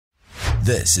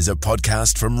This is a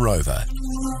podcast from Rover.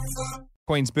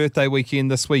 Queen's birthday weekend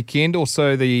this weekend,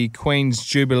 also the Queen's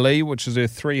Jubilee, which is her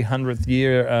 300th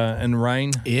year in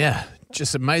reign. Yeah,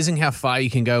 just amazing how far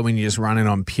you can go when you're just running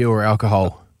on pure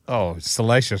alcohol. Oh,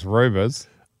 salacious rumours.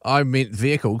 I meant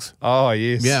vehicles. Oh,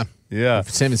 yes. Yeah. Yeah. If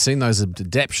you haven't seen those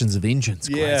adaptions of engines,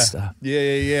 great stuff.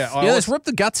 Yeah. Let's rip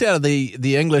the guts out of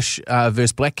the English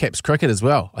versus Black Caps cricket as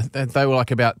well. I think they were like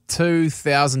about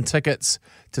 2,000 tickets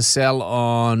to sell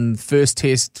on first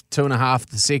test, 2.5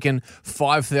 the second,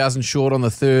 5,000 short on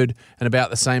the third, and about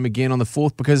the same again on the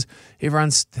fourth because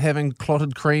everyone's having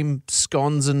clotted cream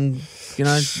scones and,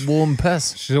 warm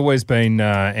piss. She's always been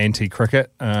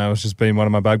anti-cricket, which has been one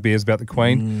of my bugbears about the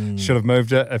Queen. Should have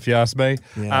moved it, if you ask me.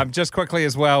 Yeah. Just quickly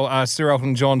as well, Sir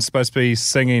Elton John's supposed to be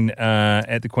singing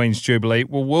at the Queen's Jubilee.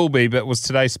 Well, will be, but was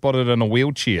today spotted in a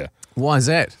wheelchair. Why is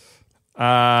that?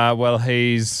 Well,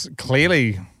 he's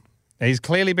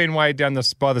clearly been weighed down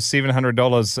by the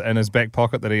 $700 in his back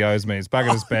pocket that he owes me. He's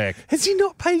buggered his back. Has he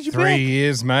not paid you 3 back?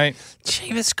 years, mate.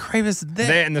 Jeebus creepers.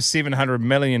 That and the $700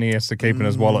 million he has to keep in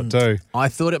his wallet too. I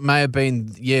thought it may have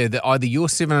been, either your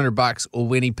 $700 or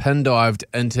when he pin dived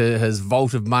into his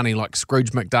vault of money like Scrooge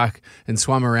McDuck and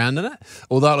swum around in it.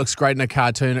 Although it looks great in a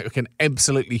cartoon, it can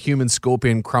absolutely human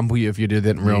scorpion crumple you if you do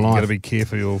that in real life. You've got to be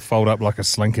careful, you'll fold up like a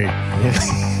slinky.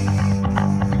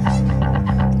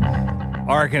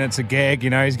 I reckon it's a gag,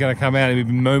 he's going to come out and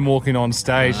be moonwalking on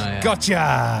stage.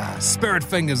 Gotcha! Spirit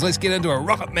fingers, let's get into a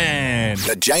Rocket Man.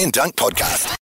 The Jay and Dunc Podcast.